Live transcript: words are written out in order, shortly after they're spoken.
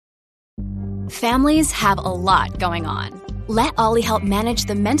Families have a lot going on. Let Ollie help manage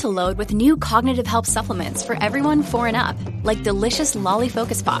the mental load with new cognitive help supplements for everyone 4 and up, like delicious Lolly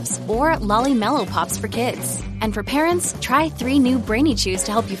Focus Pops or Lolly Mellow Pops for kids. And for parents, try 3 new Brainy Chews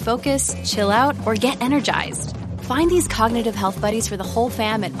to help you focus, chill out, or get energized. Find these cognitive health buddies for the whole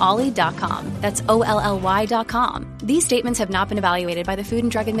fam at ollie.com. That's OLLY.com. These statements have not been evaluated by the Food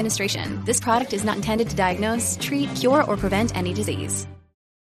and Drug Administration. This product is not intended to diagnose, treat, cure, or prevent any disease.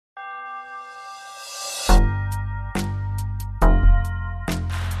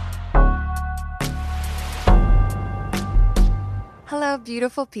 Hello,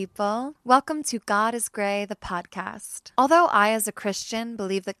 beautiful people. Welcome to God is Gray, the podcast. Although I, as a Christian,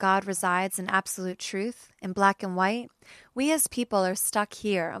 believe that God resides in absolute truth, in black and white, we as people are stuck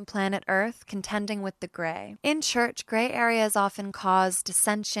here on planet Earth contending with the gray. In church, gray areas often cause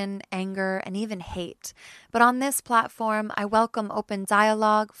dissension, anger, and even hate. But on this platform, I welcome open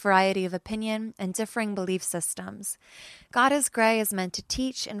dialogue, variety of opinion, and differing belief systems. God is Gray is meant to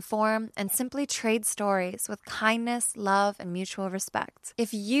teach, inform, and simply trade stories with kindness, love, and mutual respect.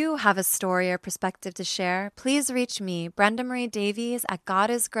 If you have a story or perspective to share, please reach me, Brenda Marie Davies, at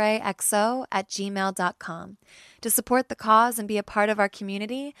godisgrayxo@gmail.com. To support the cause and be a part of our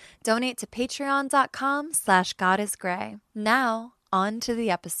community, donate to patreon.com/godisgray. Now, on to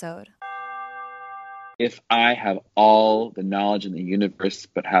the episode. If I have all the knowledge in the universe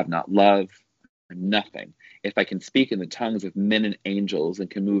but have not love, I'm nothing. If I can speak in the tongues of men and angels and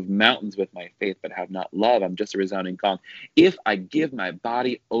can move mountains with my faith but have not love, I'm just a resounding gong. If I give my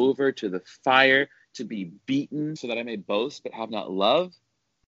body over to the fire to be beaten so that I may boast but have not love,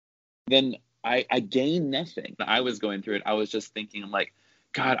 then I gain nothing. I was going through it. I was just thinking, like,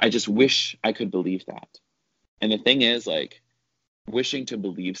 God, I just wish I could believe that. And the thing is, like, wishing to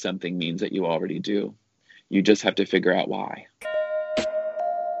believe something means that you already do. You just have to figure out why.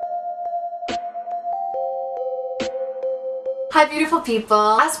 Hi, beautiful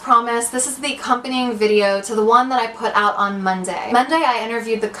people. As promised, this is the accompanying video to the one that I put out on Monday. Monday, I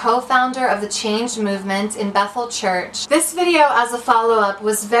interviewed the co-founder of the Change Movement in Bethel Church. This video, as a follow-up,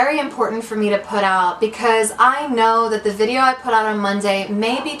 was very important for me to put out because I know that the video I put out on Monday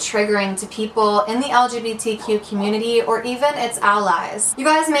may be triggering to people in the LGBTQ community or even its allies. You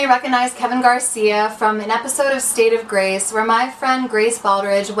guys may recognize Kevin Garcia from an episode of State of Grace where my friend Grace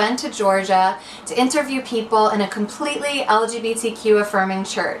Baldridge went to Georgia to interview people in a completely LGBTQ affirming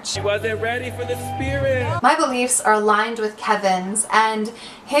church. He wasn't ready for the spirit. My beliefs are aligned with Kevin's, and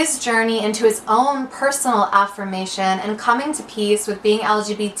his journey into his own personal affirmation and coming to peace with being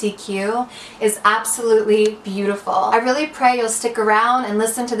LGBTQ is absolutely beautiful. I really pray you'll stick around and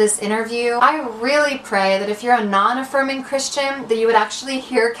listen to this interview. I really pray that if you're a non-affirming Christian, that you would actually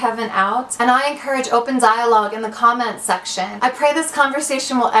hear Kevin out. And I encourage open dialogue in the comments section. I pray this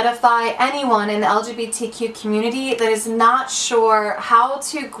conversation will edify anyone in the LGBTQ community that is not sure how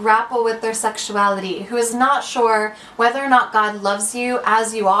to grapple with their sexuality, who is not sure whether or not God loves you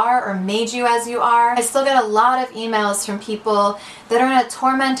as you are or made you as you are. I still get a lot of emails from people that are in a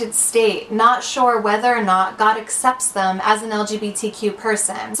tormented state, not sure whether or not God accepts them as an LGBTQ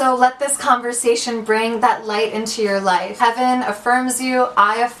person. So let this conversation bring that light into your life. Heaven affirms you,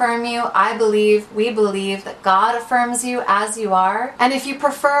 I affirm you, I believe, we believe that God affirms you as you are. And if you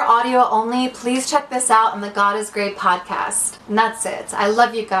prefer audio only, please check this out on the God is Gray podcast. And that's it. I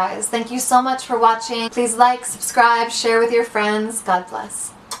love you guys. Thank you so much for watching. Please like, subscribe, share with your friends. God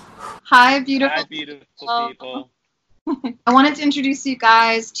bless. Hi, beautiful, Hi, beautiful people. I wanted to introduce you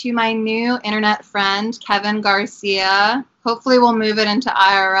guys to my new internet friend, Kevin Garcia. Hopefully we'll move it into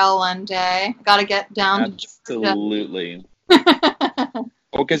IRL one day. I got to get down Absolutely. to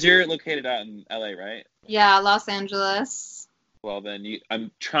Well, because you're located out in LA, right? Yeah, Los Angeles. Well, then I'm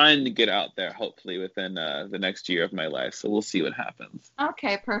trying to get out there, hopefully, within the next year of my life. So we'll see what happens.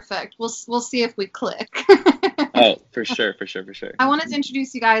 Okay, perfect. We'll see if we click. Oh, for sure. I wanted to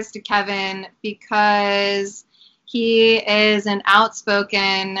introduce you guys to Kevin because he is an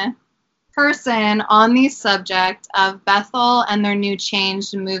outspoken person on the subject of Bethel and their new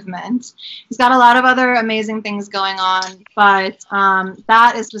Change movement. He's got a lot of other amazing things going on, but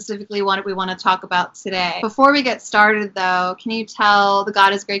that is specifically what we want to talk about today. Before we get started, though, can you tell the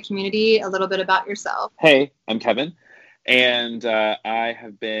God is Gray community a little bit about yourself? Hey, I'm Kevin, and I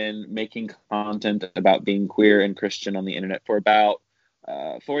have been making content about being queer and Christian on the internet for about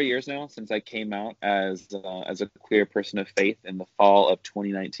 4 years now, since I came out as a queer person of faith in the fall of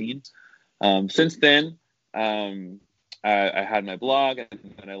 2019. Since then, I had my blog,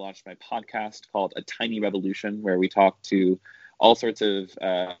 and then I launched my podcast called A Tiny Revolution, where we talk to all sorts of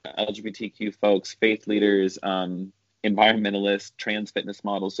LGBTQ folks, faith leaders, environmentalists, trans fitness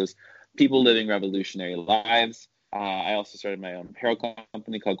models, just people living revolutionary lives. I also started my own apparel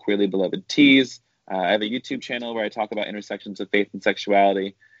company called Queerly Beloved Tees. I have a YouTube channel where I talk about intersections of faith and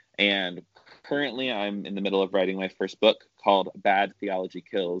sexuality. And currently I'm in the middle of writing my first book called Bad Theology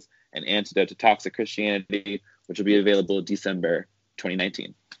Kills, An Antidote to Toxic Christianity, which will be available December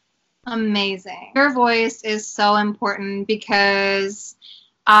 2019. Amazing. Your voice is so important because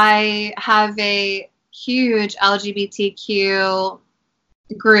I have a huge LGBTQ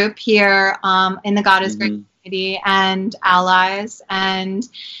group here in the God is Great community and allies, and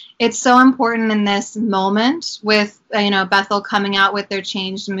it's so important in this moment with Bethel coming out with their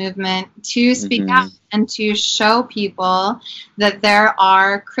changed movement to speak out and to show people that there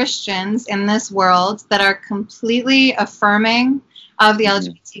are Christians in this world that are completely affirming of the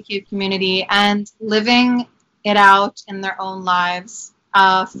LGBTQ community and living it out in their own lives,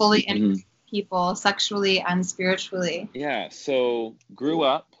 fully integrating people sexually and spiritually. Yeah, so grew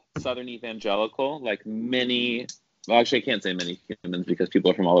up Southern evangelical, like many, well, actually I can't say many humans because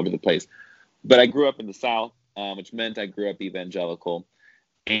people are from all over the place, but I grew up in the South, which meant I grew up evangelical,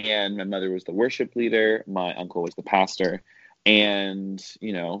 and my mother was the worship leader, my uncle was the pastor, and,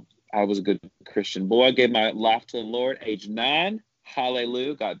 I was a good Christian boy, gave my life to the Lord, age 9,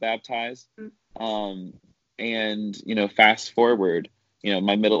 hallelujah, got baptized, and, fast forward,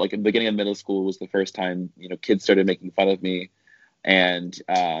 my beginning of middle school was the first time, kids started making fun of me and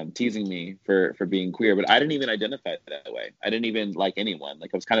teasing me for being queer, but I didn't even identify that way. I didn't even like anyone.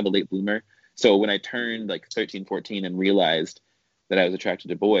 Like, I was kind of a late bloomer. So when I turned like 13, 14 and realized that I was attracted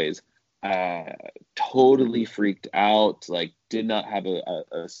to boys, totally freaked out, like did not have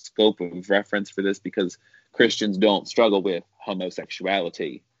a scope of reference for this because Christians don't struggle with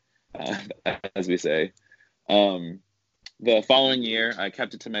homosexuality, as we say. The following year, I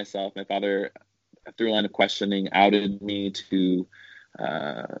kept it to myself. My father, through a line of questioning, outed me to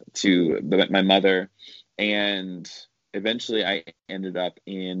my mother, and eventually I ended up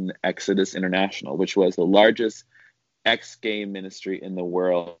in Exodus International, which was the largest ex-gay ministry in the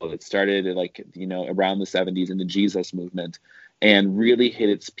world. It started around the 70s in the Jesus movement and really hit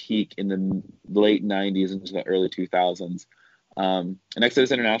its peak in the late 90s into the early 2000s. And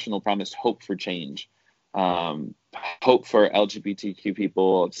Exodus International promised hope for change. Hope for LGBTQ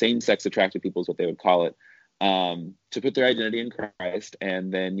people, same-sex attracted people is what they would call it, to put their identity in Christ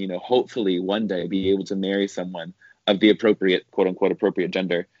and then, hopefully one day be able to marry someone of the appropriate, quote-unquote, appropriate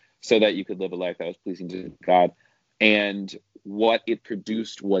gender so that you could live a life that was pleasing to God. And what it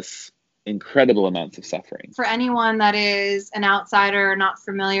produced was incredible amounts of suffering. For anyone that is an outsider or not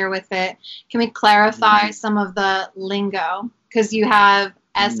familiar with it, can we clarify some of the lingo? Because you have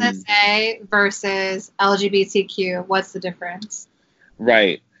SSA versus LGBTQ. What's the difference?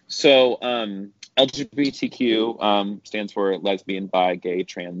 Right. So LGBTQ stands for lesbian, bi, gay,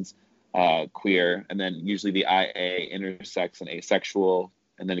 trans, queer, and then usually the IA, intersex and asexual,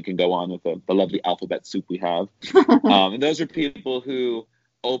 and then it can go on with the lovely alphabet soup we have. And those are people who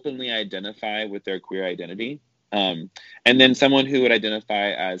openly identify with their queer identity. And then someone who would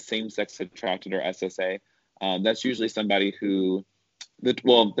identify as same-sex attracted or SSA, that's usually somebody who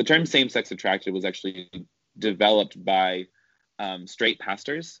the term same-sex attracted was actually developed by straight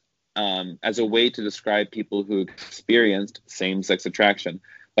pastors as a way to describe people who experienced same-sex attraction.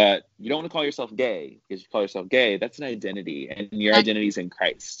 But you don't want to call yourself gay, because if you call yourself gay, that's an identity, and your identity is in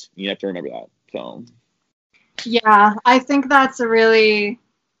Christ. You have to remember that. So, yeah, I think that's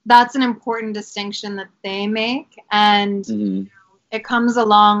an important distinction that they make, and it comes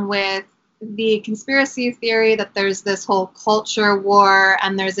along with the conspiracy theory that there's this whole culture war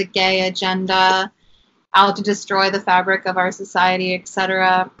and there's a gay agenda out to destroy the fabric of our society,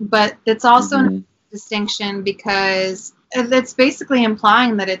 etc. But it's also a distinction because it's basically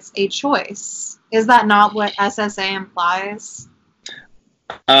implying that it's a choice. Is that not what SSA implies?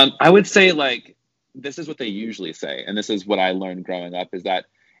 I would say, this is what they usually say, and this is what I learned growing up, is that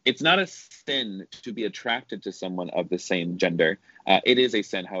it's not a sin to be attracted to someone of the same gender. It is a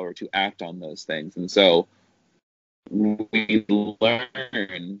sin, however, to act on those things. And so we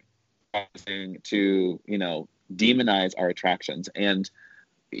learn to, demonize our attractions. And,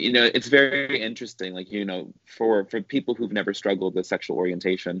 it's very interesting, for people who've never struggled with sexual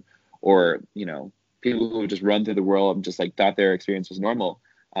orientation or, people who just run through the world and just thought their experience was normal.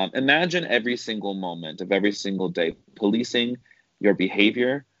 Imagine every single moment of every single day policing your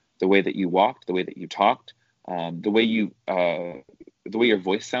behavior, the way that you walked, the way that you talked, the way your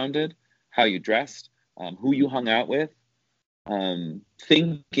voice sounded, how you dressed, who you hung out with,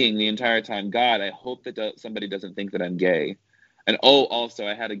 thinking the entire time, God, I hope that somebody doesn't think that I'm gay. And also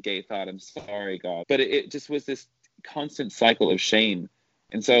I had a gay thought, I'm sorry, God. But it just was this constant cycle of shame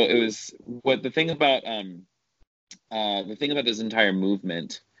And so it was the thing about this entire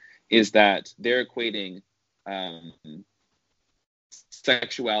movement is that they're equating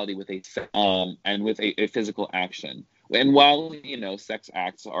sexuality with and with a physical action. And while, sex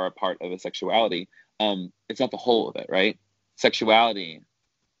acts are a part of a sexuality, it's not the whole of it, right? Sexuality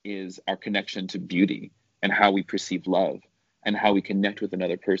is our connection to beauty and how we perceive love and how we connect with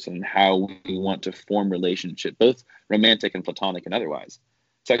another person and how we want to form relationship, both romantic and platonic and otherwise.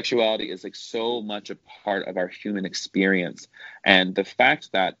 Sexuality is like so much a part of our human experience. And the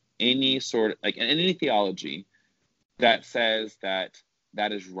fact that any theology that says that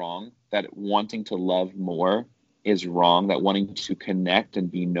is wrong, that wanting to love more is wrong, that wanting to connect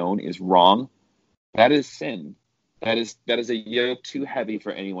and be known is wrong, that is sin. That is a yoke too heavy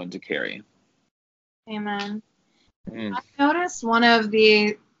for anyone to carry. Amen. I've noticed one of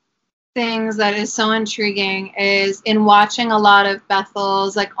the things that is so intriguing is in watching a lot of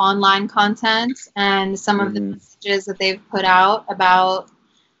Bethel's like online content and some of the messages that they've put out about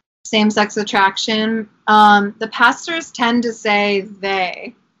same-sex attraction. The pastors tend to say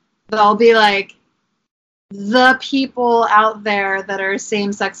they'll be like, the people out there that are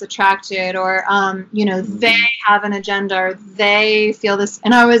same-sex attracted, or they have an agenda, or they feel this.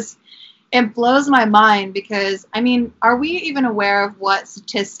 And it blows my mind because, are we even aware of what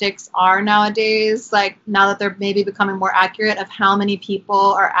statistics are nowadays? Like, now that they're maybe becoming more accurate, of how many people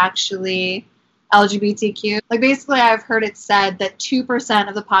are actually LGBTQ? Like, basically, I've heard it said that 2%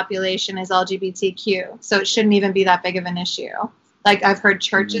 of the population is LGBTQ, so it shouldn't even be that big of an issue. Like, I've heard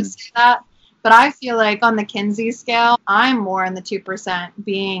churches say that. But I feel like on the Kinsey scale, I'm more in the 2%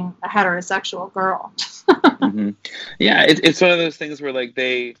 being a heterosexual girl. Yeah, it's one of those things where like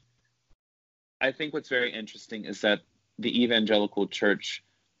I think what's very interesting is that the evangelical church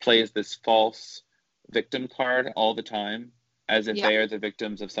plays this false victim card all the time, as if they are the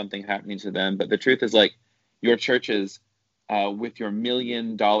victims of something happening to them. But the truth is, like, your churches with your $1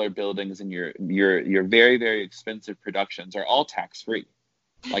 million buildings and your very, very expensive productions are all tax-free.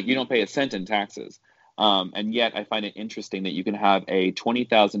 Like, you don't pay a cent in taxes. And yet I find it interesting that you can have a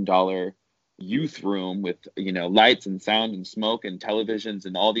 $20,000 youth room with, lights and sound and smoke and televisions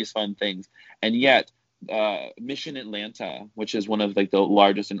and all these fun things. And yet Mission Atlanta, which is one of like the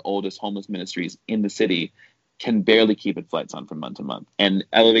largest and oldest homeless ministries in the city, can barely keep its lights on from month to month. And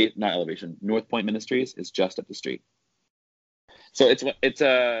North Point Ministries is just up the street. So it's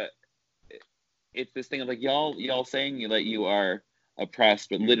this thing of like, y'all saying that you are oppressed,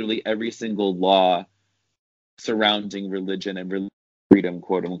 but literally every single law surrounding religion and freedom,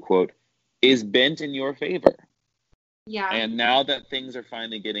 quote unquote, is bent in your favor. Yeah. And now that things are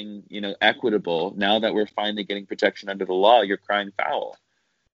finally getting, equitable, now that we're finally getting protection under the law, you're crying foul.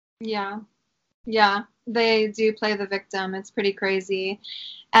 Yeah. Yeah. They do play the victim. It's pretty crazy.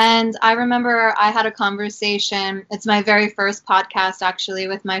 And I remember I had a conversation. It's my very first podcast, actually,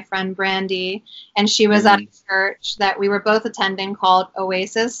 with my friend Brandy. And she was at a church that we were both attending called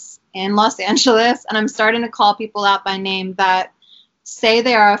Oasis in Los Angeles. And I'm starting to call people out by name that say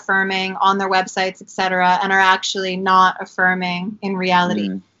they are affirming on their websites, etc., and are actually not affirming in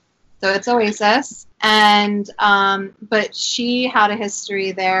reality. So it's Oasis. And but she had a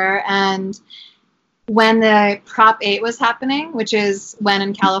history there. And when the Prop 8 was happening, which is when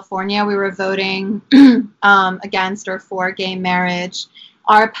in California we were voting against or for gay marriage,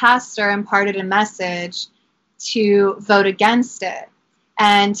 our pastor imparted a message to vote against it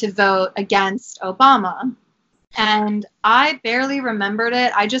and to vote against Obama. And I barely remembered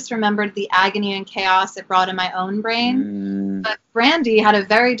it. I just remembered the agony and chaos it brought in my own brain. But Brandy had a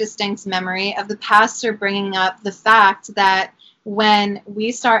very distinct memory of the pastor bringing up the fact that when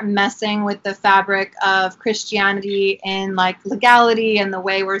we start messing with the fabric of Christianity and like legality and the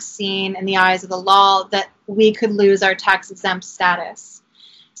way we're seen in the eyes of the law, that we could lose our tax exempt status.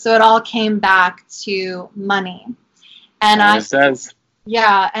 So it all came back to money. And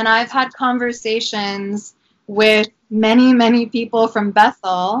and I've had conversations with many, many people from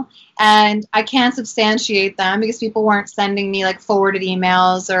Bethel, and I can't substantiate them because people weren't sending me like forwarded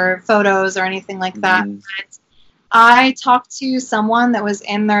emails or photos or anything like that. But I talked to someone that was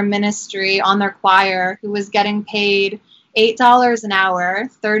in their ministry on their choir who was getting paid $8 an hour,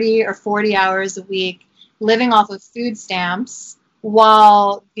 30 or 40 hours a week, living off of food stamps,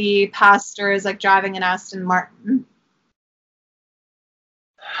 while the pastor is like driving an Aston Martin.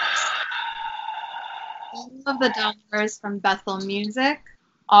 All of the dollars from Bethel Music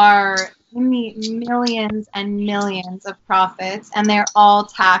are in the millions and millions of profits, and they're all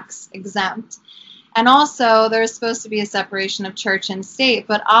tax exempt. And also, there's supposed to be a separation of church and state,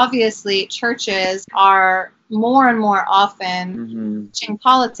 but obviously churches are more and more often teaching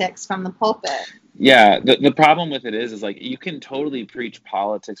politics from the pulpit. Yeah, the problem with it is like you can totally preach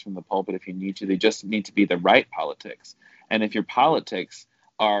politics from the pulpit if you need to. They just need to be the right politics. And if your politics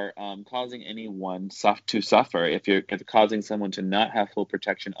are causing anyone to suffer, if you're causing someone to not have full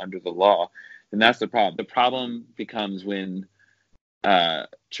protection under the law, then that's the problem. The problem becomes when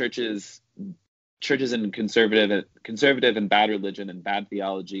churches in conservative and bad religion and bad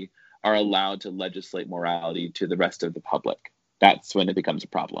theology are allowed to legislate morality to the rest of the public. That's when it becomes a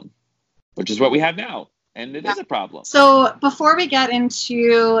problem, which is what we have now. And it is a problem. So before we get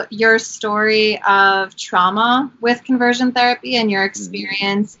into your story of trauma with conversion therapy and your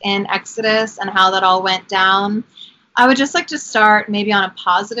experience in Exodus and how that all went down, I would just like to start maybe on a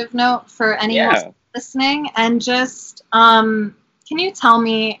positive note for anyone listening. And just, can you tell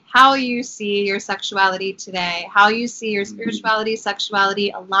me how you see your sexuality today, how you see your spirituality, sexuality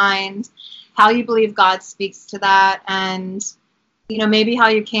aligned, how you believe God speaks to that, and, you know, maybe how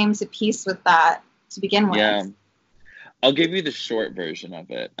you came to peace with that to begin with? Yeah, I'll give you the short version of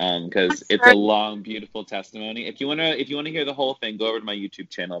it because it's a long, beautiful testimony. If you wanna hear the whole thing, go over to my YouTube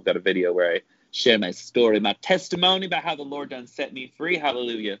channel. I've got a video where I share my story, my testimony about how the Lord done set me free.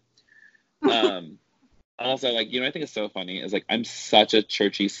 Hallelujah. Also, like, you know, I think it's so funny is like I'm such a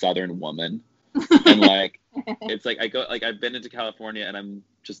churchy Southern woman, and like it's like I've been into California and I'm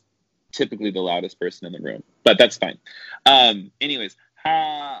just typically the loudest person in the room, but that's fine. Anyways.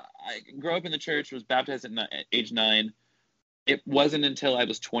 I grew up in the church, was baptized at age 9. It wasn't until I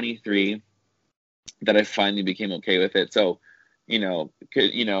was 23 that I finally became okay with it. So, you know,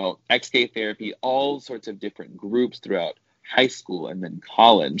 ex-gay therapy, all sorts of different groups throughout high school and then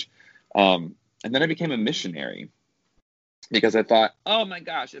college. And then I became a missionary because I thought, oh my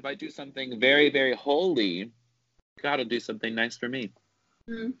gosh, if I do something very, very holy, God will do something nice for me.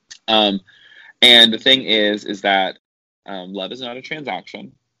 And the thing is that love is not a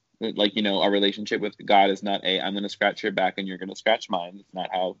transaction. Like, you know, our relationship with God is not I'm going to scratch your back and you're going to scratch mine. It's not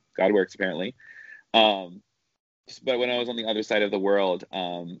how God works, apparently. But when I was on the other side of the world,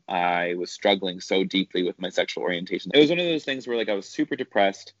 I was struggling so deeply with my sexual orientation. It was one of those things where, like, I was super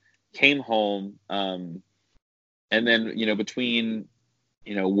depressed, came home, and then, you know, between,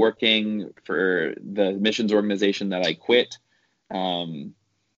 you know, working for the missions organization that I quit,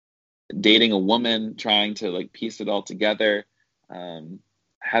 dating a woman, trying to like piece it all together,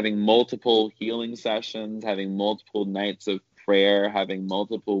 having multiple healing sessions, having multiple nights of prayer, having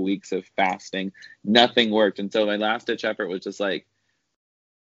multiple weeks of fasting, nothing worked. And so my last ditch effort was just like,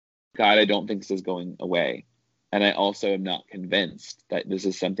 God, I don't think this is going away. And I also am not convinced that this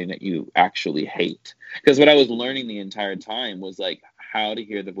is something that you actually hate. Because what I was learning the entire time was like how to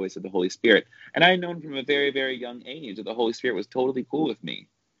hear the voice of the Holy Spirit. And I had known from a very, very young age that the Holy Spirit was totally cool with me.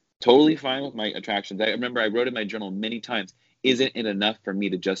 Totally fine with my attractions. I remember I wrote in my journal many times, isn't it enough for me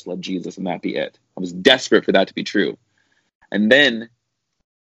to just love Jesus and that be it? I was desperate for that to be true. And then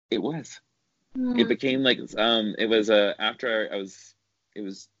it was. It became like, it was after it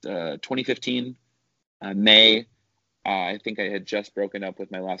was 2015, May. I think I had just broken up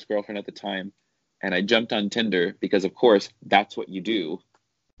with my last girlfriend at the time. And I jumped on Tinder because, of course, that's what you do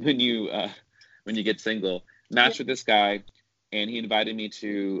when you get single. Matched with this guy. And he invited me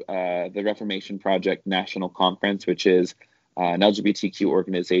to the Reformation Project National Conference, which is an LGBTQ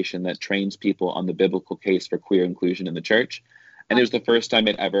organization that trains people on the biblical case for queer inclusion in the church. And it was the first time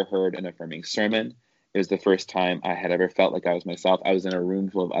I'd ever heard an affirming sermon. It was the first time I had ever felt like I was myself. I was in a room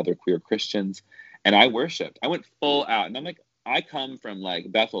full of other queer Christians, and I worshiped. I went full out. And I'm like, I come from like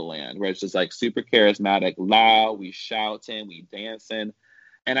Bethel land, where it's just like super charismatic, loud, we shouting, we dancing.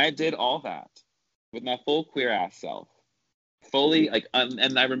 And I did all that with my full queer ass self. Fully, like,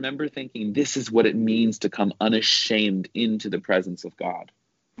 and I remember thinking, this is what it means to come unashamed into the presence of God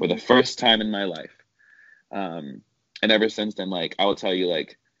for the first time in my life. And ever since then, like, I will tell you,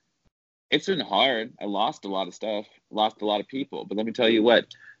 like, it's been hard. I lost a lot of stuff, lost a lot of people. But let me tell you what,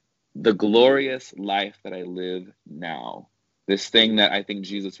 the glorious life that I live now, this thing that I think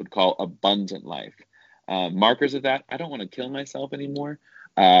Jesus would call abundant life, markers of that, I don't want to kill myself anymore.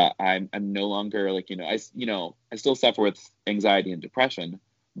 I'm no longer like, I still suffer with anxiety and depression,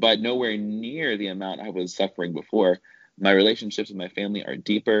 but nowhere near the amount I was suffering before. My relationships with my family are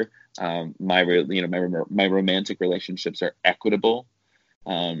deeper. My romantic relationships are equitable.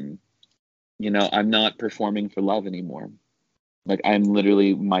 I'm not performing for love anymore. Like, I'm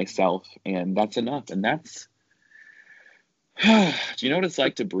literally myself, and that's enough. And that's, do you know what it's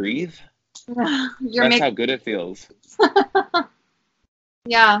like to breathe? That's how good it feels.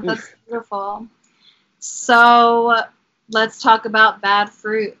 Yeah, that's beautiful. So let's talk about bad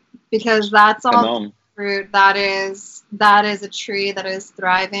fruit, because that's all fruit, that is a tree that is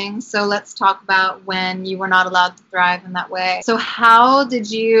thriving. So let's talk about when you were not allowed to thrive in that way. So how did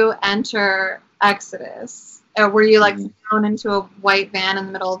you enter Exodus? Or were you like thrown into a white van in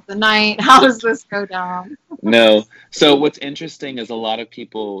the middle of the night? How does this go down? No. So what's interesting is a lot of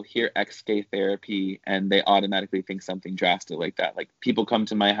people hear ex-gay therapy and they automatically think something drastic like that. Like people come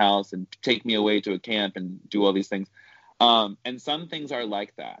to my house and take me away to a camp and do all these things. And some things are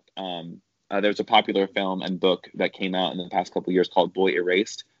like that. There's a popular film and book that came out in the past couple of years called Boy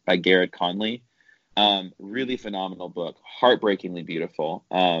Erased by Garrett Conley. Really phenomenal book, heartbreakingly beautiful.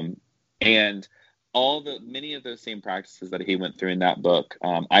 And many of those same practices that he went through in that book,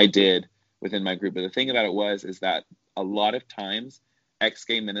 I did within my group. But the thing about it is that a lot of times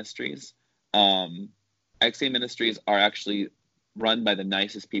ex-gay ministries are actually run by the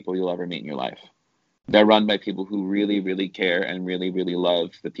nicest people you'll ever meet in your life. They're run by people who really, really care and really, really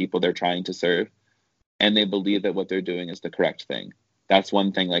love the people they're trying to serve. And they believe that what they're doing is the correct thing. That's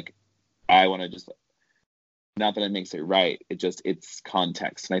one thing, like, I want to just, not that it makes it right, it's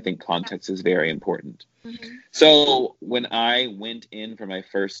context. And I think context is very important. Mm-hmm. So when I went in for my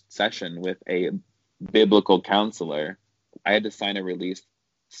first session with a biblical counselor, I had to sign a release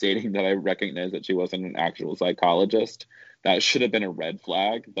stating that I recognized that she wasn't an actual psychologist. That should have been a red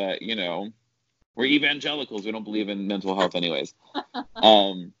flag, but, you know, we're evangelicals. We don't believe in mental health anyways.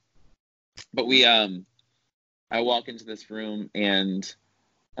 But I walk into this room and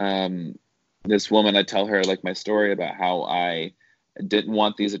this woman, I tell her like my story about how I didn't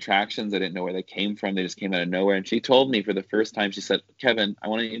want these attractions. I didn't know where they came from. They just came out of nowhere. And she told me for the first time, she said, Kevin, I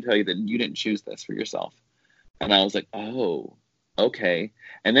want to tell you that you didn't choose this for yourself. And I was like, oh, okay.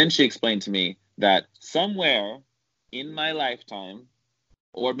 And then she explained to me that somewhere in my lifetime,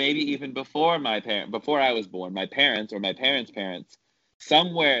 or maybe even before I was born, my parents or my parents' parents,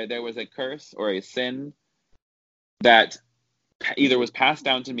 somewhere there was a curse or a sin that either was passed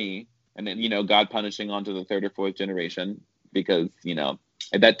down to me, and then, you know, God punishing onto the third or fourth generation, because, you know,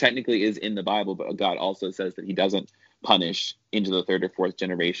 that technically is in the Bible, but God also says that he doesn't punish into the third or fourth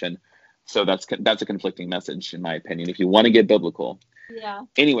generation. So that's a conflicting message, in my opinion, if you want to get biblical. Yeah.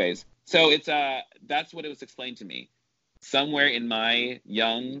 Anyways, so that's what it was explained to me. Somewhere in my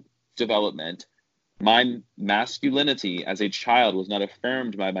young development, my masculinity as a child was not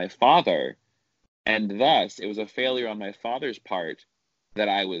affirmed by my father, and thus it was a failure on my father's part that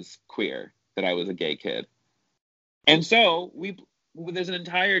I was queer, that I was a gay kid. And so there's an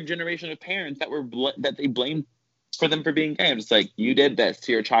entire generation of parents that they blame for them for being gay. I'm just like, you did this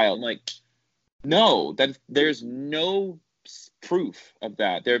to your child. I'm like, no, there's no proof of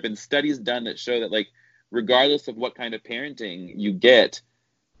that. There have been studies done that show that, like, regardless of what kind of parenting you get,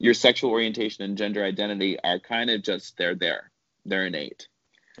 your sexual orientation and gender identity are kind of just, they're innate.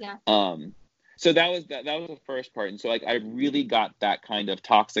 Yeah. So that was the first part. And so, like, I really got that kind of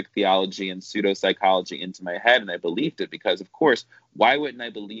toxic theology and pseudo-psychology into my head, and I believed it because, of course, why wouldn't I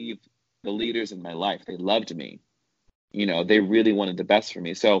believe the leaders in my life? They loved me. You know, they really wanted the best for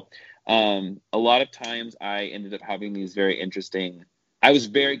me. So a lot of times I ended up having these very interesting, I was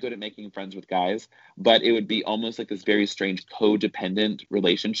very good at making friends with guys, but it would be almost like this very strange codependent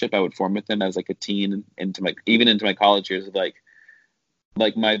relationship I would form with them as like a teen into my college years. Of like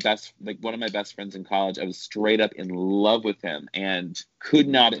one of my best friends in college, I was straight up in love with him and could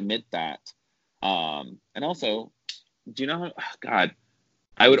not admit that. And also, do you know how, oh God,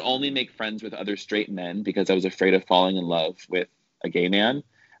 I would only make friends with other straight men because I was afraid of falling in love with a gay man.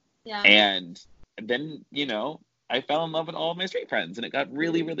 Yeah. And then, you know, I fell in love with all of my straight friends, and it got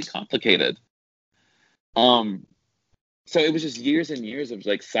really, really complicated. So it was just years and years of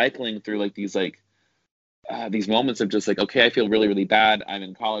like cycling through like these moments of just like, okay, I feel really, really bad. I'm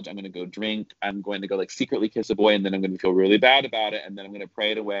in college. I'm going to go drink. I'm going to go like secretly kiss a boy, and then I'm going to feel really bad about it. And then I'm going to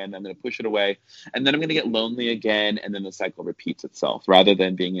pray it away, and then I'm going to push it away. And then I'm going to get lonely again. And then the cycle repeats itself rather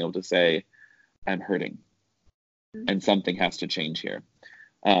than being able to say, I'm hurting and something has to change here.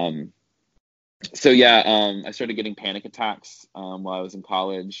 I started getting panic attacks while I was in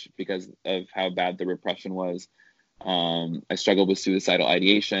college because of how bad the repression was. I struggled with suicidal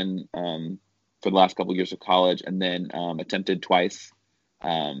ideation for the last couple of years of college, and then attempted twice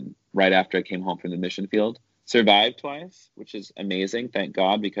right after I came home from the mission field. Survived twice, which is amazing, thank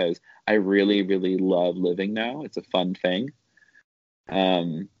God, because I really, really love living now. It's a fun thing.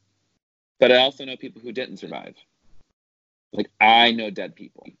 But I also know people who didn't survive. Like, I know dead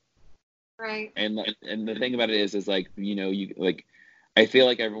people. Right. And the thing about it is like, you know, you like, I feel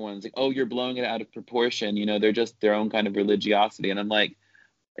like everyone's like, oh, you're blowing it out of proportion. You know, they're just their own kind of religiosity. And I'm like,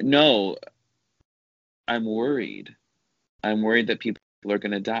 no, I'm worried. I'm worried that people are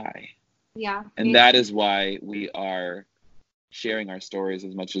going to die. Yeah. And that is why we are sharing our stories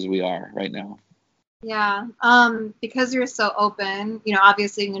as much as we are right now. Yeah. Because you're so open,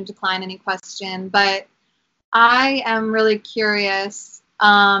 obviously you can decline any question, but I am really curious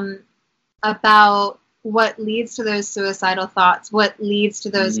about what leads to those suicidal thoughts, what leads to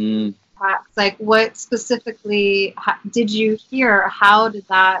those attacks. Like, what specifically did you hear? How did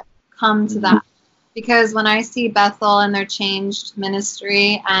that come to that? Because when I see Bethel and their changed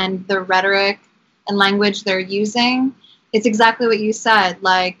ministry and the rhetoric and language they're using, it's exactly what you said.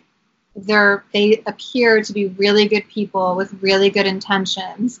 Like, they appear to be really good people with really good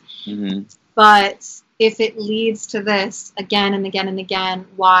intentions. But if it leads to this again and again and again,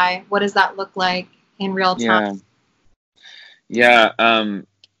 why? What does that look like in real time? Yeah.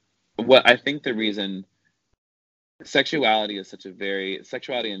 What I think the reason sexuality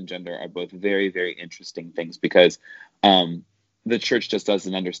and gender are both very, very interesting things, because the church just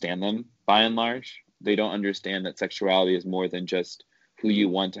doesn't understand them by and large. They don't understand that sexuality is more than just who you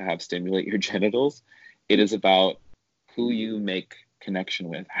want to have stimulate your genitals. It is about who you make connection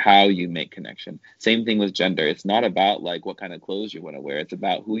with, how you make connection. Same thing with gender. It's not about like what kind of clothes you want to wear. It's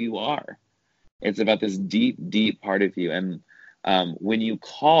about who you are. It's about this deep, deep part of you. And when you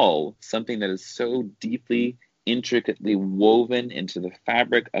call something that is so deeply, intricately woven into the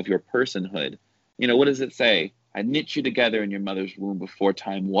fabric of your personhood, what does it say? I knit you together in your mother's womb before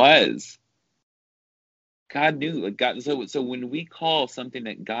time was. God knew, like God. So when we call something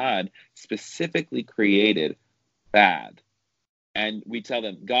that God specifically created bad, and we tell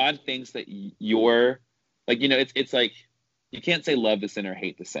them God thinks that you're like, it's like you can't say love the sin or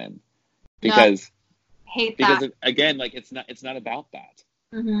hate the sin, because again, like it's not about that.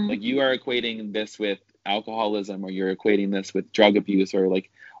 Like you are equating this with alcoholism, or you're equating this with drug abuse,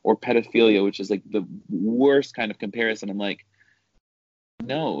 or pedophilia, which is like the worst kind of comparison. I'm like,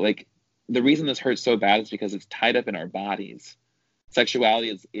 no, like the reason this hurts so bad is because it's tied up in our bodies.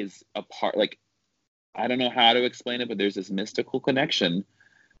 Sexuality is a part, like, I don't know how to explain it, but there's this mystical connection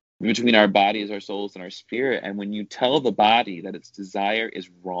between our bodies, our souls, and our spirit. And when you tell the body that its desire is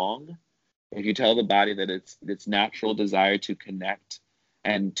wrong, if you tell the body that its natural desire to connect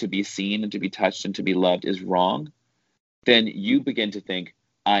and to be seen and to be touched and to be loved is wrong, then you begin to think,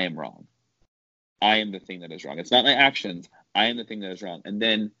 I am wrong. I am the thing that is wrong. It's not my actions. I am the thing that is wrong. And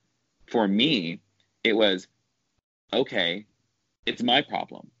then for me, it was, okay, it's my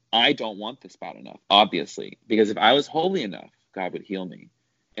problem. I don't want this bad enough, obviously, because if I was holy enough, God would heal me.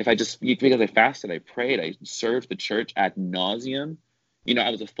 Because I fasted, I prayed, I served the church ad nauseum.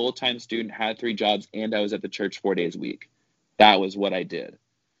 I was a full-time student, had 3 jobs, and I was at the church 4 days a week. That was what I did.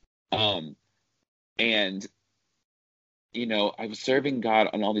 And, I was serving God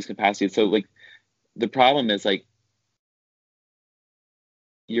on all these capacities. So, like, the problem is, like,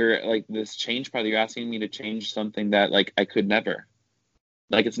 you're, like, this change part, you're asking me to change something that, like, I could never.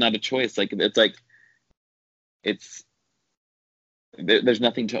 Like, it's not a choice. Like, there's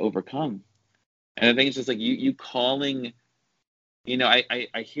nothing to overcome. And I think it's just, like, you calling...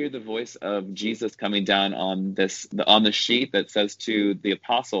 I hear the voice of Jesus coming down on the sheet that says to the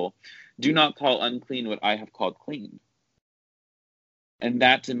apostle, do not call unclean what I have called clean. And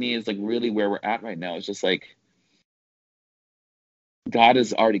that to me is like really where we're at right now. It's just like, God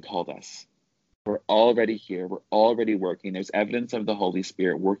has already called us. We're already here. We're already working. There's evidence of the Holy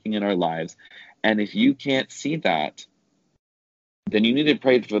Spirit working in our lives. And if you can't see that, then you need to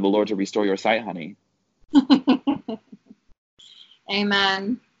pray for the Lord to restore your sight, honey.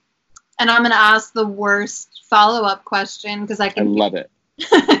 Amen. And I'm going to ask the worst follow-up question, because I love it.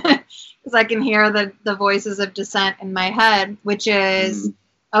 Because I can hear the voices of dissent in my head, which is,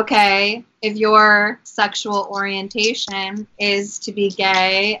 okay, if your sexual orientation is to be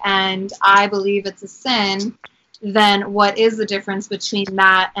gay and I believe it's a sin, then what is the difference between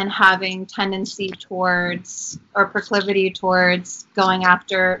that and having tendency towards or proclivity towards going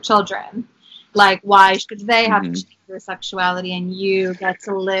after children? Like, why should they have to change their sexuality and you get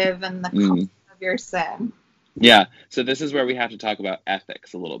to live in the comfort of your sin? Yeah. So this is where we have to talk about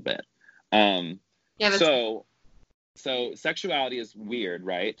ethics a little bit. So sexuality is weird,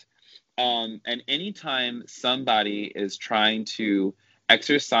 right? And anytime somebody is trying to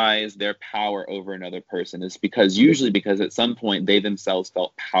exercise their power over another person, is usually because at some point they themselves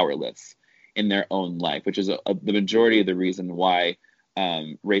felt powerless in their own life, which is the majority of the reason why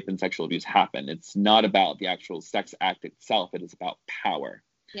rape and sexual abuse happen. It's not about the actual sex act itself. It is about power.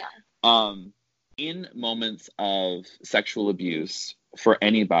 Yeah. In moments of sexual abuse for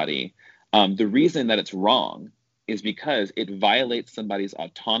anybody, the reason that it's wrong is because it violates somebody's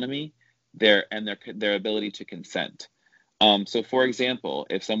autonomy, their ability to consent. So for example,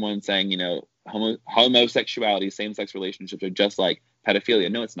 if someone's saying, homosexuality, same-sex relationships are just like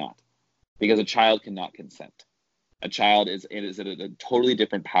pedophilia, no, it's not, because a child cannot consent. A child is at a totally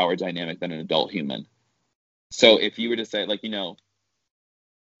different power dynamic than an adult human. So if you were to say,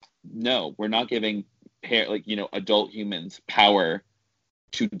 no, we're not giving adult humans power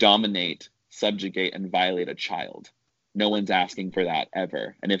to dominate, subjugate, and violate a child. No one's asking for that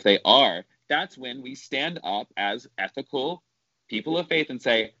ever. And if they are, that's when we stand up as ethical people of faith and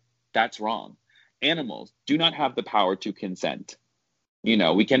say, that's wrong. Animals do not have the power to consent.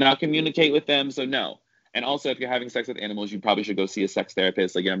 We cannot communicate with them, so no. And also, if you're having sex with animals, you probably should go see a sex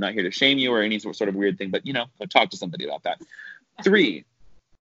therapist. I'm not here to shame you or any sort of weird thing, but, go talk to somebody about that. 3,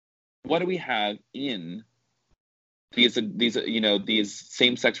 what do we have in these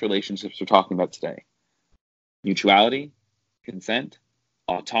same-sex relationships we're talking about today? Mutuality, consent,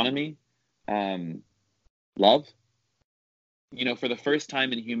 autonomy, love. For the first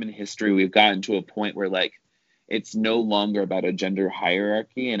time in human history, we've gotten to a point where it's no longer about a gender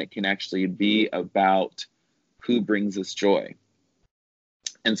hierarchy, and it can actually be about who brings us joy.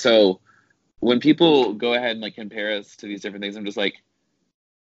 And so when people go ahead and compare us to these different things, I'm just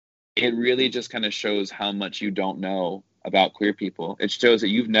it really just kind of shows how much you don't know about queer people. It shows that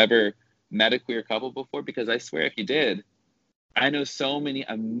you've never met a queer couple before, because I swear if you did, I know so many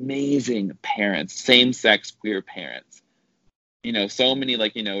amazing parents, same-sex queer parents. So many,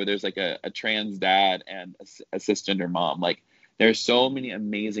 there's a trans dad and a cisgender mom. There's so many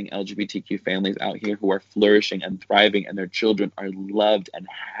amazing LGBTQ families out here who are flourishing and thriving, and their children are loved and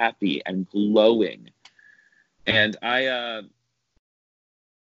happy and glowing. And that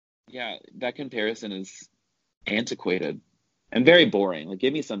comparison is antiquated and very boring.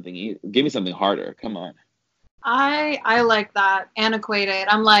 Give me something harder. Come on. I like that, antiquated.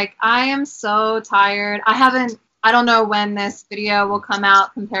 I'm I am so tired. I don't know when this video will come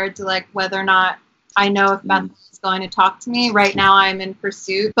out compared to whether or not I know if Beth is going to talk to me. Right now I'm in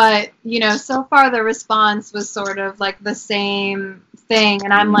pursuit. But, so far the response was sort of the same thing.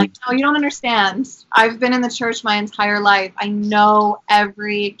 And I'm no, you don't understand. I've been in the church my entire life. I know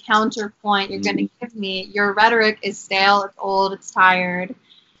every counterpoint you're going to give me. Your rhetoric is stale, it's old, it's tired.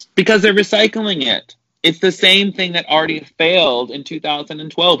 Because they're recycling it. It's the same thing that already failed in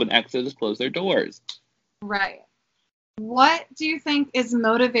 2012 when Exodus closed their doors. Right. What do you think is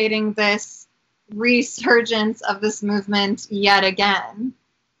motivating this resurgence of this movement yet again?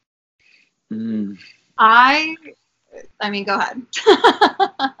 I mean, go ahead.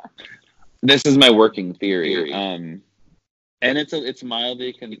 This is my working theory. And it's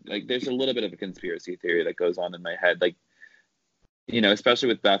mildly, there's a little bit of a conspiracy theory that goes on in my head. Especially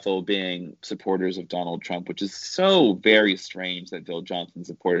with Bethel being supporters of Donald Trump, which is so very strange that Bill Johnson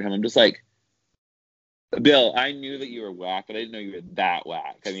supported him. I'm just Bill, I knew that you were whack, but I didn't know you were that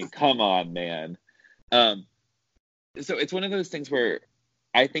whack. I mean, come on, man. So it's one of those things where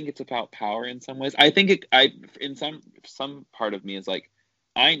I think it's about power in some ways. I think in some part of me is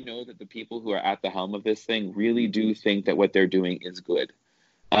I know that the people who are at the helm of this thing really do think that what they're doing is good.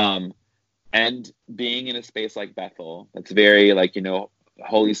 And being in a space like Bethel, that's very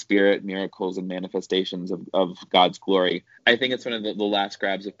Holy Spirit, miracles, and manifestations of God's glory. I think it's one of the last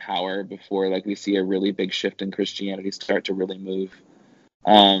grabs of power before we see a really big shift in Christianity start to really move.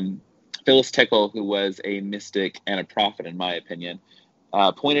 Phyllis Tickle, who was a mystic and a prophet, in my opinion,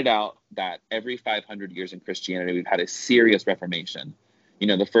 pointed out that every 500 years in Christianity, we've had a serious reformation.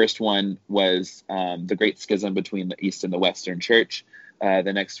 The first one was the Great Schism between the East and the Western Church.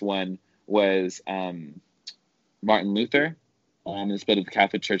 The next one was Martin Luther, the split of the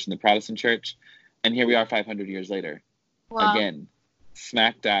Catholic Church and the Protestant Church. And here we are 500 years later. Wow. Again,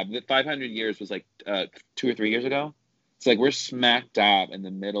 smack dab. The 500 years was 2 or 3 years ago. It's we're smack dab in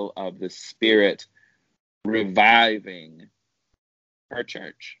the middle of the Spirit reviving our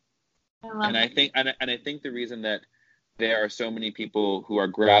church. I think the reason that there are so many people who are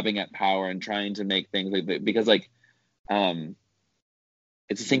grabbing at power and trying to make things because it's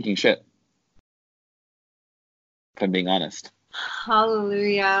a sinking ship, if I'm being honest.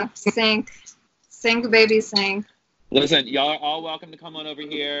 Hallelujah. Sink, baby, sink. Listen, y'all are all welcome to come on over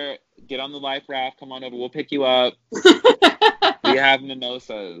here. Get on the life raft. Come on over. We'll pick you up. We have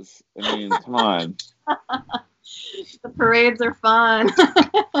mimosas. I mean, come on. The parades are fun.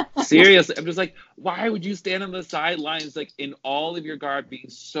 Seriously, I'm just why would you stand on the sidelines in all of your garb being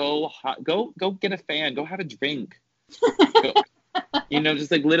so hot? Go get a fan. Go have a drink.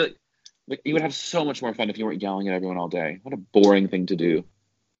 Just literally. You would have so much more fun if you weren't yelling at everyone all day. What a boring thing to do.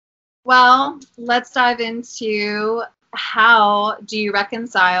 Well, let's dive into how do you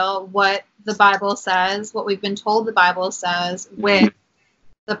reconcile what the Bible says, what we've been told the Bible says, with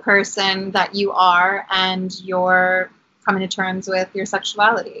the person that you are and your coming to terms with your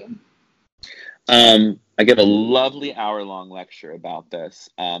sexuality? I give a lovely hour-long lecture about this.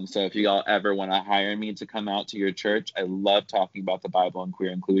 So if you all ever want to hire me to come out to your church, I love talking about the Bible and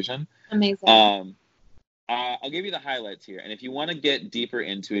queer inclusion. Amazing. I'll give you the highlights here. And if you want to get deeper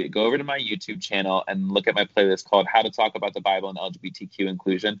into it, go over to my YouTube channel and look at my playlist called How to Talk About the Bible and LGBTQ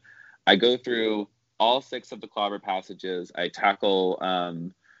Inclusion. I go through all 6 of the clobber passages. I tackle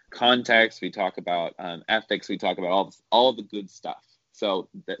context. We talk about ethics. We talk about all the good stuff. So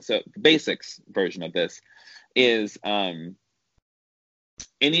the basics version of this is any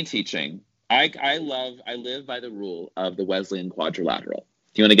teaching. I live by the rule of the Wesleyan quadrilateral.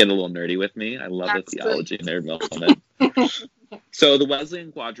 Do you want to get a little nerdy with me? I love the theology nerd moment. So the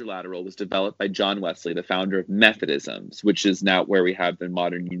Wesleyan quadrilateral was developed by John Wesley, the founder of Methodism, which is now where we have the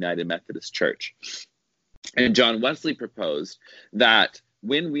modern United Methodist Church. And John Wesley proposed that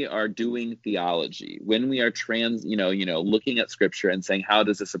when we are doing theology, when we are looking at scripture and saying, how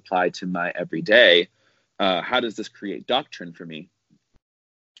does this apply to my everyday? How does this create doctrine for me?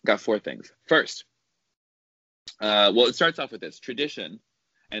 Got 4 things. First, it starts off with this: tradition,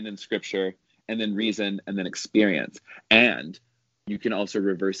 and then scripture, and then reason, and then experience. And you can also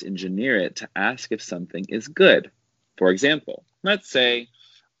reverse engineer it to ask if something is good. For example, let's say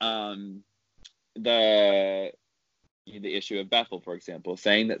the issue of Bethel, for example,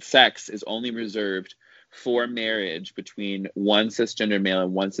 saying that sex is only reserved for marriage between one cisgender male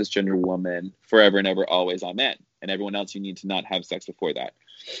and one cisgender woman forever and ever, always, amen. And everyone else, you need to not have sex before that.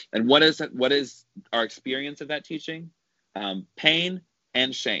 And what is our experience of that teaching? Pain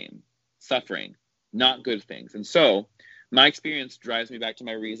and shame, suffering, not good things. And so my experience drives me back to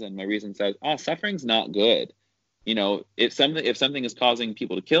my reason. My reason says, suffering's not good. If something is causing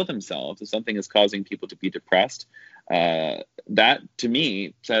people to kill themselves, if something is causing people to be depressed, that to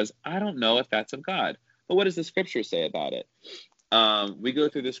me says, I don't know if that's of God. But what does the scripture say about it? We go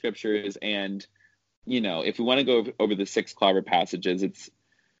through the scriptures, and if we want to go over the 6 clobber passages, it's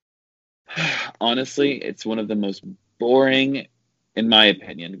honestly, it's one of the most boring, in my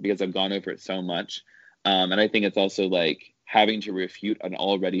opinion, because I've gone over it so much. And I think it's also like having to refute an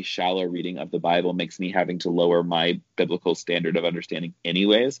already shallow reading of the Bible makes me having to lower my biblical standard of understanding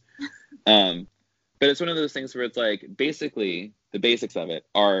anyways. But it's one of those things where it's like, basically, the basics of it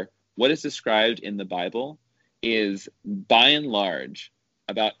are what is described in the Bible is by and large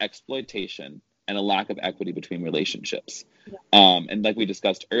about exploitation and a lack of equity between relationships. Yeah. And like we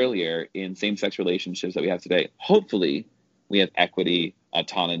discussed earlier, in same-sex relationships that we have today, hopefully we have equity,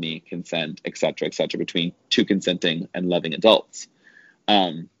 autonomy, consent, et cetera, between 2 consenting and loving adults.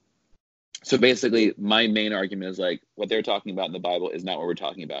 So basically, my main argument is like, what they're talking about in the Bible is not what we're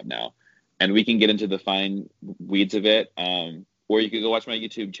talking about now. And we can get into the fine weeds of it, or you could go watch my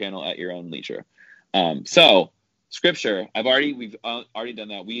YouTube channel at your own leisure. So scripture, we've already done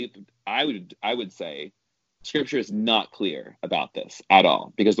that. I would say scripture is not clear about this at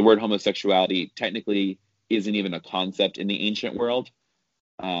all, because the word homosexuality technically isn't even a concept in the ancient world.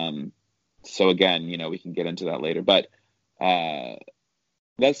 So again, we can get into that later, but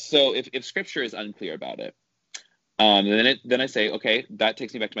if scripture is unclear about it, then I say, okay, that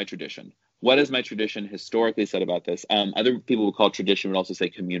takes me back to my tradition. What has my tradition historically said about this? Other people would call tradition, would also say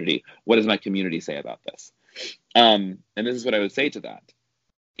community. What does my community say about this? And this is what I would say to that,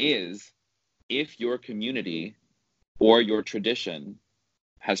 is if your community or your tradition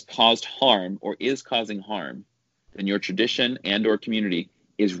has caused harm or is causing harm, then your tradition and or community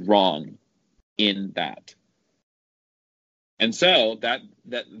is wrong in that. And so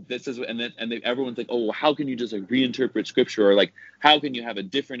this is, and everyone's like, oh, well, how can you just like reinterpret scripture, or like, how can you have a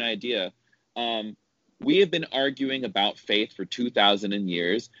different idea? We have been arguing about faith for 2,000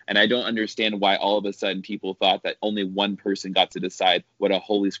 years, and I don't understand why all of a sudden people thought that only one person got to decide what a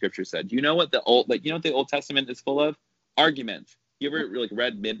holy scripture said. You know what the Old Testament is full of? Arguments. You ever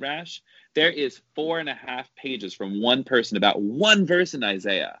read Midrash? There is 4.5 pages from one person about one verse in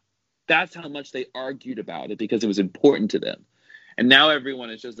Isaiah. That's how much they argued about it, because it was important to them. And now everyone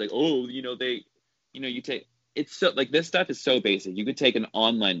is just like, oh, you take, it's so, like, this stuff is so basic. You could take an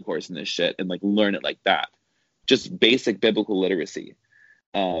online course in this shit and learn it like that. Just basic biblical literacy.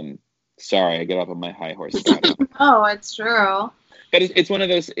 Sorry, I get off on my high horse. Oh, it's true. But it's one of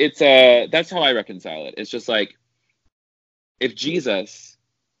those, that's how I reconcile it. It's just like, if Jesus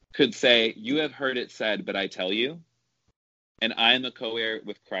could say, you have heard it said, but I tell you, and I am a co-heir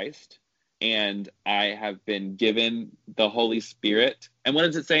with Christ, and I have been given the Holy Spirit. And what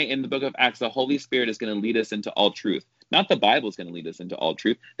does it say in the book of Acts? The Holy Spirit is going to lead us into all truth. Not the Bible's going to lead us into all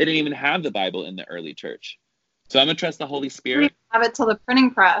truth. They didn't even have the Bible in the early church. So I'm going to trust the Holy We Spirit. didn't have it till the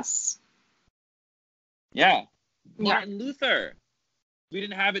printing press. Yeah. Yeah. Martin Luther. We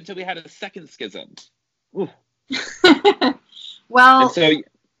didn't have it till we had a second schism. Ooh. Well, And so,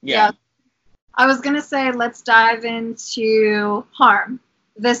 yeah. I was going to say, let's dive into harm.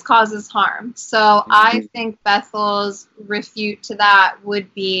 This causes harm. So I think Bethel's refute to that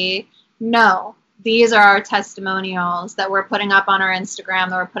would be, no, these are our testimonials that we're putting up on our Instagram,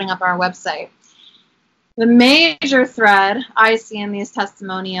 that we're putting up on our website. The major thread I see in these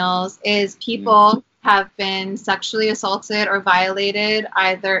testimonials is people have been sexually assaulted or violated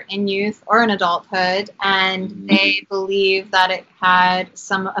either in youth or in adulthood, and they believe that it had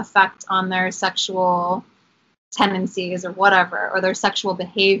some effect on their sexual tendencies or whatever, or their sexual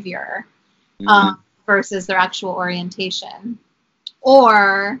behavior versus their actual orientation.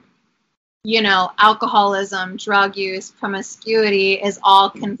 Or, you know, alcoholism, drug use, promiscuity is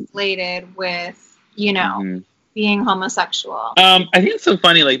all conflated with, you know, being homosexual. I think it's so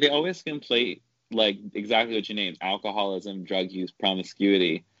funny. Like, they always conflate, like, exactly what you named: alcoholism, drug use,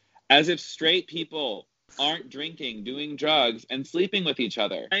 promiscuity, as if straight people aren't drinking, doing drugs, and sleeping with each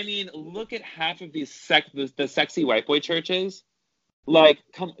other. I mean, look at half of these the sexy white boy churches. Like,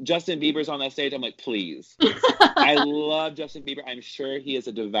 Justin Bieber's on that stage. I'm like, please. I love Justin Bieber. I'm sure he is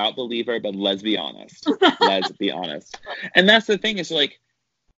a devout believer, but let's be honest. Let's be honest. And that's the thing, is like,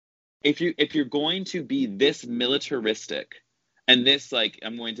 if you're going to be this militaristic and this, like,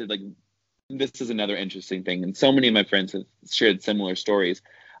 I'm going to, like, this is another interesting thing. And so many of my friends have shared similar stories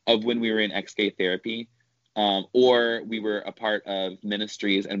of when we were in ex-gay therapy, or we were a part of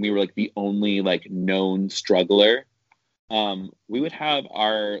ministries and we were, like, the only, like, known struggler. We would have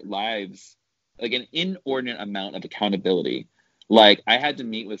our lives, like, an inordinate amount of accountability. Like, I had to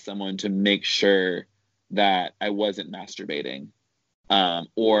meet with someone to make sure that I wasn't masturbating,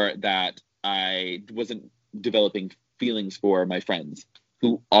 or that I wasn't developing feelings for my friends,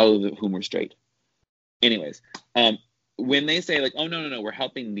 all of whom were straight. Anyways, when they say, like, oh, no, we're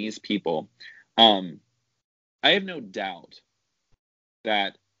helping these people, I have no doubt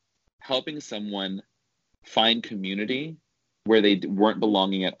that helping someone find community where they weren't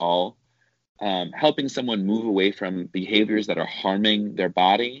belonging at all, helping someone move away from behaviors that are harming their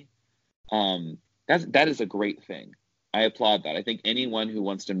body, that is a great thing. I applaud that. I think anyone who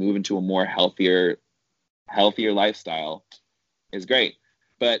wants to move into a more healthier lifestyle is great.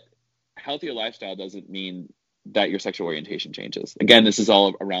 But healthier lifestyle doesn't mean that your sexual orientation changes. Again, this is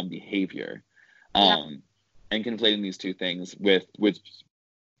all around behavior, and conflating these two things with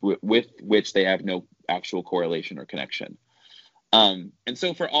which they have no actual correlation or connection. And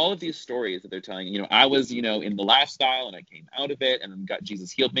so for all of these stories that they're telling, you know, I was, you know, in the lifestyle and I came out of it and then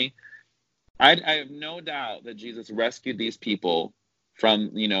Jesus healed me. I have no doubt that Jesus rescued these people from,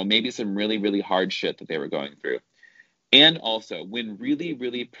 you know, maybe some really, really hard shit that they were going through. And also, when really,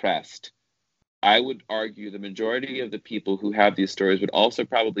 really pressed, I would argue the majority of the people who have these stories would also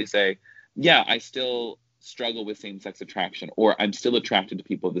probably say, yeah, I still struggle with same-sex attraction, or I'm still attracted to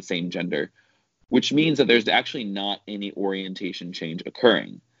people of the same gender, which means that there's actually not any orientation change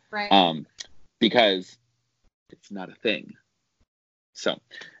occurring. Right. Because it's not a thing. So,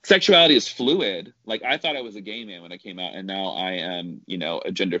 sexuality is fluid. Like, I thought I was a gay man when I came out, and now I am, you know,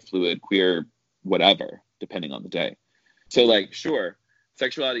 a gender fluid, queer, whatever, depending on the day. So, like, sure,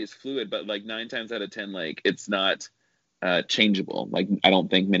 sexuality is fluid, but, like, 9 times out of 10, like, it's not changeable. Like, I don't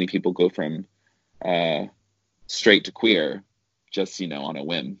think many people go from straight to queer just, you know, on a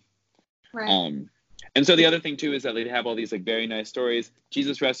whim. Right. And so the other thing, too, is that they have all these, like, very nice stories.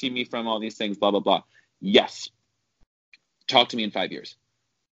 Jesus rescued me from all these things, blah, blah, blah. Yes. Talk to me in 5 years.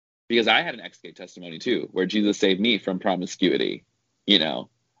 Because I had an ex-gay testimony, too, where Jesus saved me from promiscuity, you know,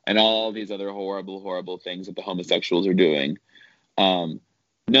 and all these other horrible, horrible things that the homosexuals are doing. No,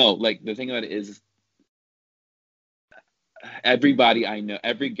 like, the thing about it is everybody I know,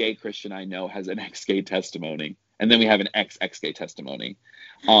 every gay Christian I know has an ex-gay testimony. And then we have an ex-gay testimony.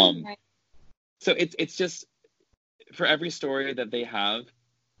 Right. So it's just, for every story that they have,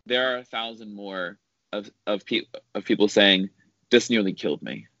 there are 1,000 more of people saying, this nearly killed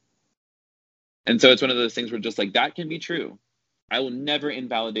me. And so it's one of those things where just, like, that can be true. I will never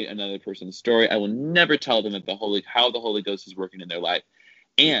invalidate another person's story. I will never tell them that how the Holy Ghost is working in their life.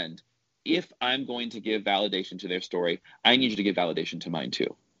 And if I'm going to give validation to their story, I need you to give validation to mine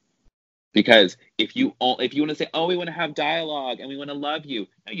too. Because if you want to say, oh, we want to have dialogue and we want to love you,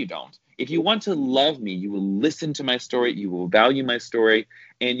 no, you don't. If you want to love me, you will listen to my story, you will value my story,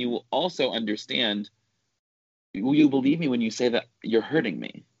 and you will also understand, will you believe me when you say that you're hurting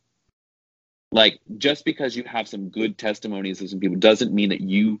me? Like, just because you have some good testimonies of some people doesn't mean that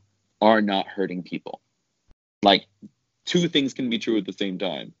you are not hurting people. Like, two things can be true at the same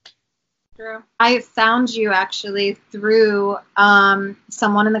time. True. I found you actually through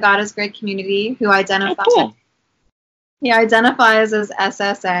someone in the God is Great community who identifies. Oh, cool. He identifies as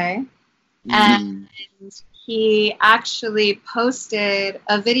SSA, and he actually posted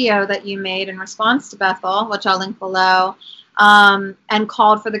a video that you made in response to Bethel, which I'll link below, and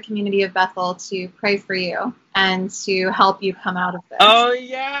called for the community of Bethel to pray for you and to help you come out of this. Oh,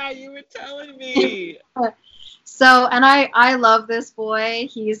 yeah, you were telling me. So, and I love this boy.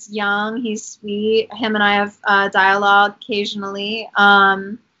 He's young, he's sweet. Him and I have dialogue occasionally.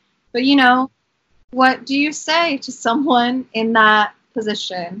 But, you know, what do you say to someone in that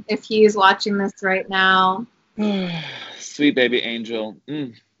position if he's watching this right now? Sweet baby angel.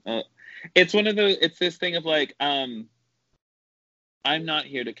 It's one of those, it's this thing of like, I'm not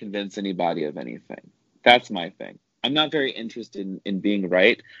here to convince anybody of anything. That's my thing. I'm not very interested in being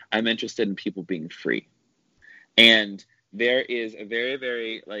right. I'm interested in people being free. And there is a very,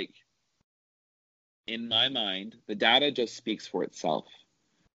 very, like, in my mind, the data just speaks for itself.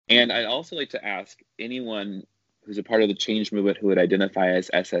 And I'd also like to ask anyone who's a part of the change movement who would identify as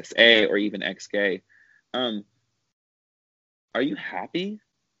SSA or even ex-gay, are you happy?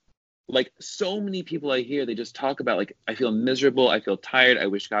 Like, so many people I hear, they just talk about, like, I feel miserable, I feel tired, I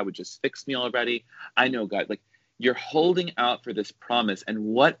wish God would just fix me already. I know God, like, you're holding out for this promise. And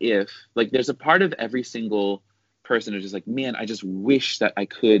what if, like, there's a part of every single person who's just like, man, I just wish that I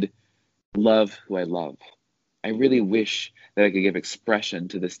could love who I love. I really wish that I could give expression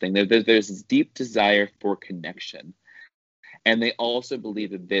to this thing. There's this deep desire for connection. And they also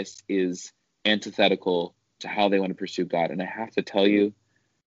believe that this is antithetical to how they want to pursue God. And I have to tell you,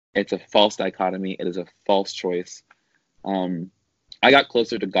 it's a false dichotomy. It is a false choice. I got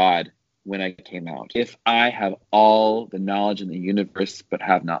closer to God when I came out. If I have all the knowledge in the universe but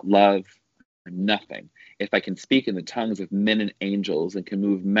have not love, I'm nothing. If I can speak in the tongues of men and angels and can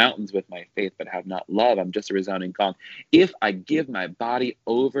move mountains with my faith but have not love, I'm just a resounding gong. If I give my body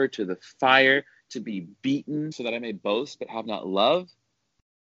over to the fire to be beaten so that I may boast but have not love,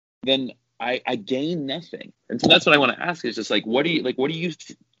 then I gain nothing. And so that's what I want to ask is just like, what are you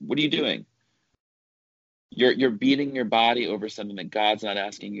doing? You're beating your body over something that God's not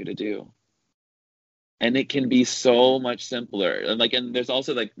asking you to do. And it can be so much simpler. And there's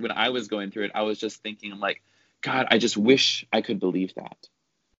also, like, when I was going through it, I was just thinking, like, God, I just wish I could believe that.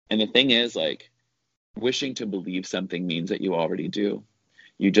 And the thing is, like, wishing to believe something means that you already do.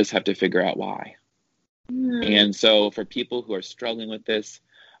 You just have to figure out why. And so for people who are struggling with this,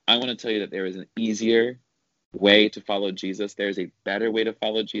 I want to tell you that there is an easier way to follow Jesus. There's a better way to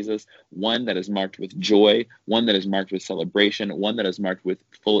follow Jesus, one that is marked with joy, one that is marked with celebration, one that is marked with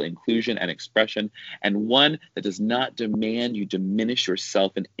full inclusion and expression, and one that does not demand you diminish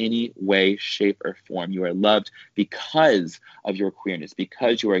yourself in any way, shape, or form. You are loved because of your queerness,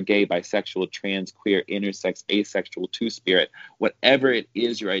 because you are gay, bisexual, trans, queer, intersex, asexual, two-spirit. Whatever it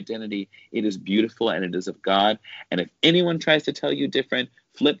is, your identity, it is beautiful and it is of God. And if anyone tries to tell you different,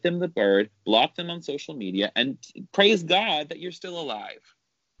 flip them the bird, block them on social media, and praise God that you're still alive.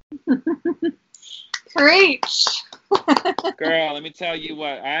 Preach. Girl, let me tell you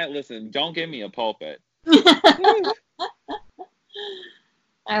what. Listen, don't give me a pulpit.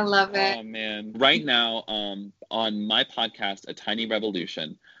 I love it. Oh, man. Right now, on my podcast, A Tiny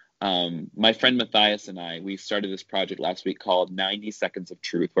Revolution, my friend Matthias and I, we started this project last week called 90 Seconds of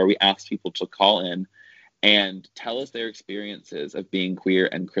Truth, where we asked people to call in and tell us their experiences of being queer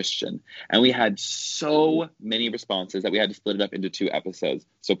and Christian. And we had so many responses that we had to split it up into 2 episodes.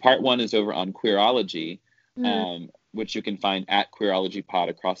 So part 1 is over on Queerology, which you can find at Queerology Pod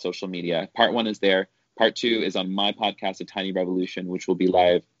across social media. Part 1 is there. Part 2 is on my podcast, A Tiny Revolution, which will be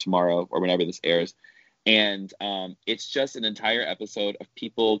live tomorrow or whenever this airs. And it's just an entire episode of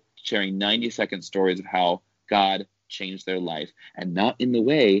people sharing 90-second stories of how God changed their life, and not in the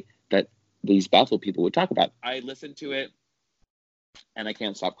way that these Bethel people would talk about. I listened to it and I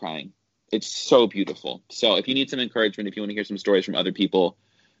can't stop crying. It's so beautiful. So if you need some encouragement, if you want to hear some stories from other people,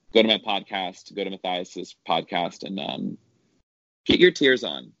 go to my podcast, go to Matthias's podcast, and get your tears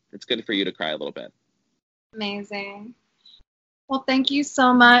on. It's good for you to cry a little bit. Amazing. Well, thank you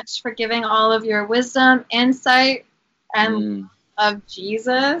so much for giving all of your wisdom, insight, and of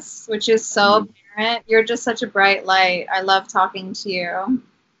Jesus, which is so apparent. You're just such a bright light. I love talking to you.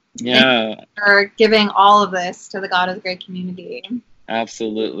 Yeah. Thank you for giving all of this to the God is Great community.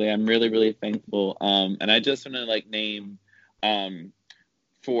 Absolutely. I'm really, really thankful. And I just want to name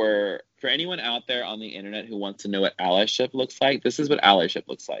for anyone out there on the internet who wants to know what allyship looks like, this is what allyship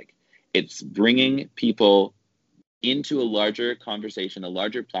looks like. It's bringing people into a larger conversation, a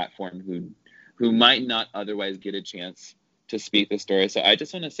larger platform who might not otherwise get a chance to speak the story. So I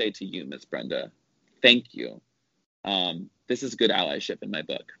just want to say to you, Miss Brenda, thank you. This is good allyship in my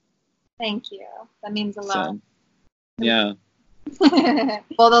book. Thank you. That means a lot. So, yeah.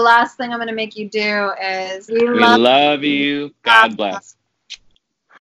 Well, the last thing I'm going to make you do is We love you. God bless.